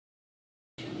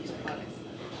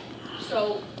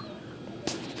So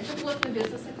I took a look at the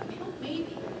business. I thought, oh,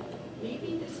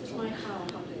 maybe this is my how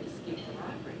to escape the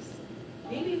rat race.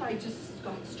 Maybe if I just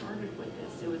got started with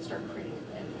this, it would start creating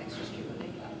an extra stream of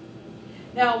income.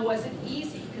 Now, was it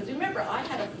easy? Because remember, I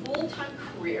had a full-time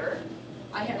career.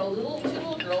 I had two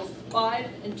little girls, 5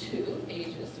 and 2,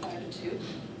 ages 5 and 2.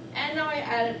 And now I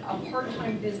added a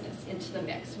part-time business into the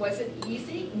mix. Was it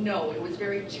easy? No, it was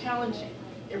very challenging.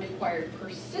 It required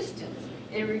persistence.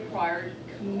 It required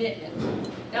commitment.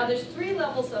 Now there's 3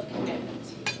 levels of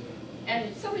commitment.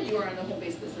 And some of you are in the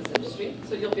home-based business industry,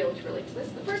 so you'll be able to relate to this.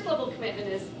 The first level of commitment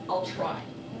is, I'll try.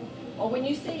 Well, when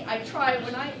you say I try,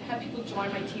 when I have people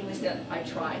join my team, they say, I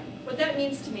try. What that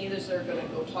means to me is they're going to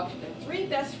go talk to their 3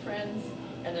 best friends,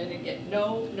 and they're going to get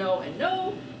no, no, and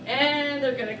no, and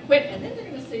they're going to quit, and then they're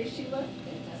going to say, Sheila,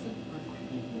 it doesn't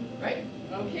work. Right?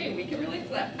 Okay, we can relate to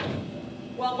that.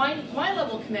 Well, my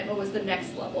level of commitment was the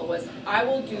next level, was I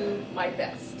will do my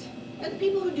best. And the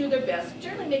people who do their best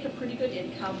generally make a pretty good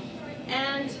income,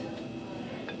 and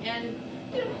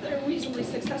you know, they're reasonably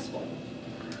successful.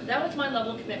 That was my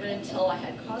level of commitment until I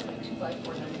had cosmic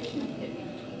 254 hit me between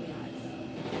the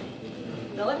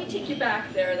eyes. Now let me take you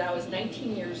back there. That was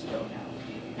 19 years ago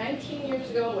now. 19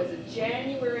 years ago was a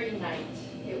January night.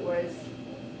 It was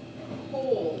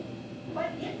cold,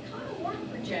 but it kind of warm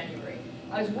for January.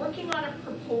 I was working on a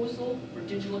proposal for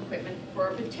digital equipment for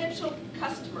a potential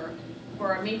customer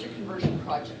for a major conversion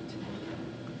project.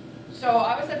 So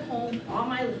I was at home on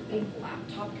my big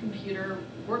laptop computer,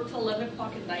 worked till 11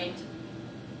 o'clock at night.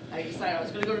 I decided I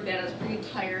was going to go to bed. I was pretty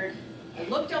tired. I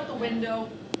looked out the window,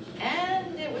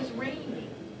 and it was raining.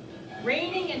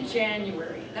 Raining in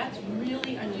January. That's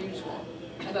really unusual.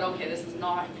 I thought, okay, this is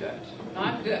not good.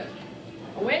 Not good.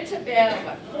 I went to bed. I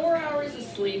got 4 hours of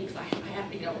sleep because I have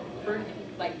to, you know,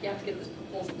 you have to get this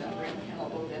proposal done. Right? I can't all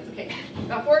go to bed. Okay.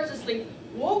 Got 4 hours of sleep.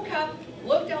 Woke up,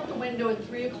 looked out the window at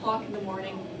 3 o'clock in the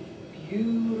morning.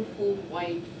 Beautiful,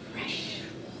 white, fresh,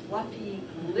 fluffy,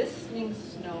 glistening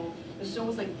snow. The snow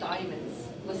was like diamonds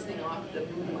glistening off the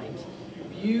moonlight.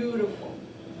 Beautiful,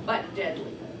 but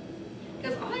deadly.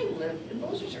 Because I lived in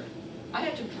Beausejour. I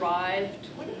had to drive to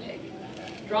Winnipeg.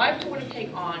 Drive to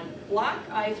Winnipeg on black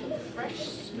ice with fresh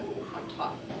snow on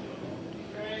top.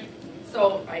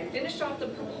 So I finished off the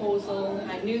proposal.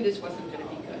 I knew this wasn't going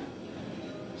to be good.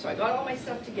 So I got all my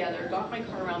stuff together, got my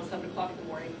car around 7 o'clock in the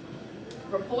morning.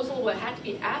 The proposal had to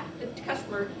be at the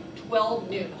customer 12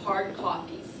 noon, hard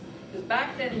copies. Because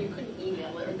back then you couldn't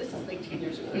email it, or this is like 10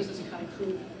 years ago. This is kind of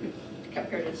crude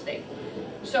compared to today.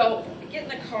 So I get in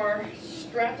the car,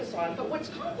 strap this on. But what's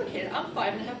complicated, I'm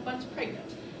 5.5 months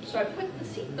pregnant. So I put the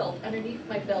seatbelt underneath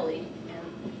my belly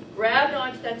and grabbed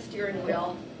onto that steering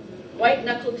wheel, white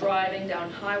knuckle driving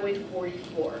down Highway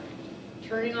 44,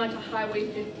 turning onto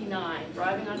Highway 59,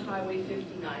 driving on Highway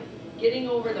 59, getting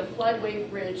over the floodway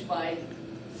bridge by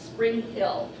Spring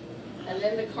Hill. And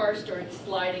then the car started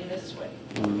sliding this way,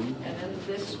 and then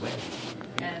this way,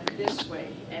 and this way.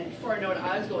 And before I know it,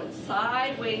 I was going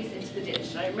sideways into the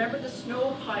ditch. And I remember the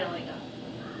snow piling up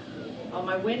on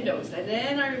my windows. And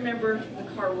then I remember the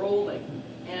car rolling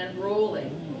and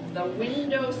rolling. The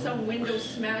window, some window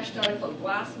smashed out, I felt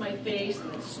glass in my face,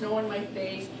 and then snow in my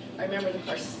face. I remember the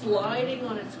car sliding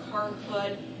on its car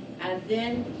hood, and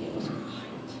then it was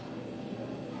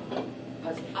quiet. I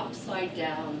was upside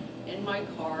down in my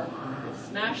car, with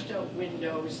smashed out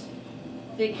windows,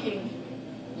 thinking,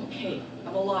 okay,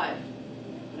 I'm alive,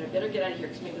 but I better get out of here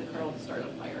because maybe the car will start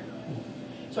on fire.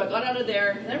 So I got out of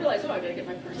there, and I realized, oh, I gotta get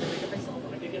my purse, I gotta get my cell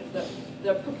phone, I gotta get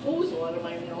the proposal out of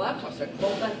my laptop. So I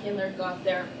crawled back in there, got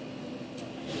there,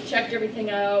 checked everything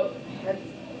out, had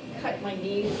cut my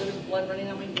knees, there was blood running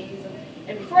on my knees,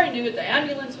 and before I knew it, the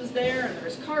ambulance was there, and there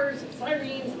was cars and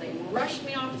sirens, and they rushed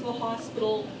me off to the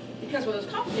hospital. Because when it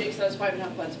was complicated, because I was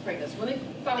 5.5 months pregnant. So when they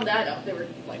found that out, they were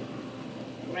like,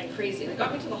 went crazy. They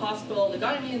got me to the hospital, they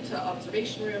got me into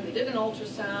observation room, they did an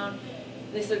ultrasound.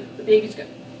 They said, the baby's good.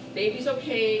 Baby's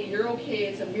okay, you're okay,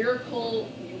 it's a miracle.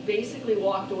 You basically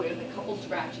walked away with a couple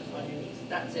scratches on your knees.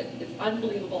 That's it. It's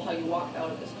unbelievable how you walked out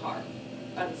of this car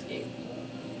unscathed.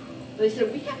 They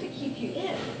said, we have to keep you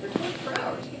in for 24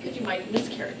 hours because you might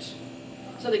miscarriage.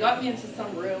 So they got me into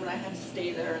some room and I had to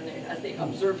stay there and as they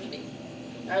observed me.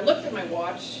 I looked at my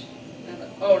watch, and I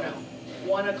thought, oh no,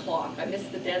 1 o'clock. I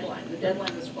missed the deadline. The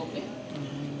deadline was 12 noon.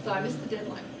 So I missed the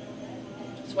deadline.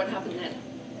 So what happened then?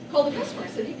 I called the customer. I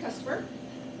said, hey, customer,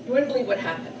 you wouldn't believe what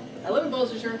happened. I live in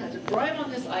Beausejour, had to drive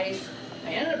on this ice.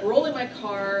 I ended up rolling my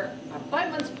car. I'm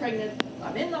 5 months pregnant.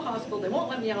 I'm in the hospital. They won't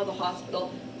let me out of the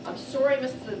hospital. I'm sorry I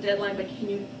missed the deadline, but can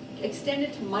you extend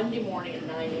it to Monday morning at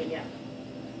 9 a.m.?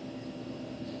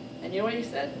 And you know what he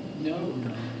said? No.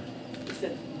 He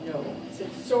said, no. I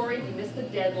said, sorry, you missed the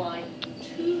deadline.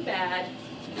 Too bad.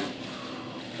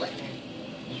 Click.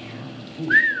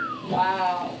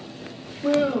 Wow.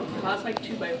 Boom. Cosmic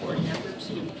 2x4, number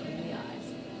 2 between the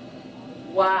eyes.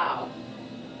 Wow.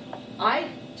 I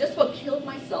just about killed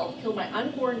myself, killed my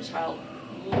unborn child,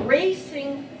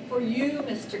 racing for you,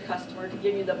 Mr. Customer, to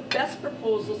give you the best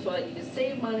proposal so that you can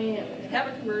save money and have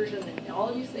a conversion, and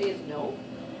all you say is no.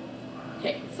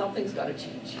 Okay, something's got to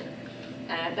change here.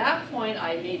 And at that point,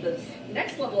 I made this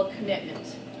next level of commitment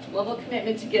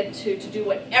to get to do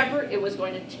whatever it was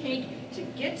going to take to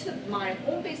get to my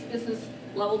home-based business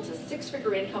level to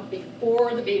 6-figure income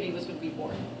before the baby was going to be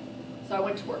born. So I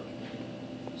went to work.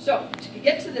 So to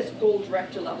get to this gold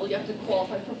director level, you have to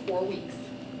qualify for 4 weeks.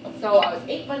 So I was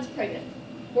 8 months pregnant,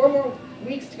 4 more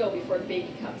weeks to go before the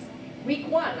baby comes. Week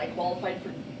 1, I qualified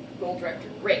for gold director.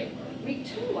 Great. Week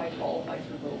 2, I qualified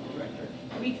for gold director.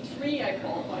 Week 3, I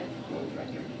qualified for gold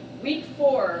director. Week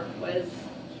 4 was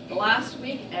the last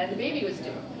week, and the baby was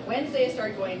due. Wednesday, I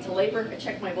started going into labor. I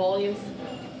checked my volumes.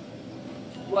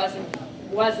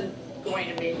 Wasn't going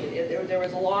to make it. There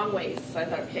was a long ways. So I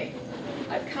thought, okay,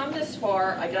 I've come this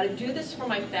far. I got to do this for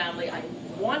my family. I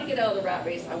want to get out of the rat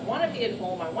race. I want to be at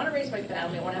home. I want to raise my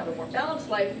family. I want to have a more balanced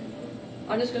life.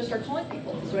 I'm just going to start calling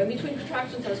people. So in between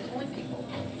contractions, I was calling people.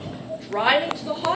 Driving to the hospital.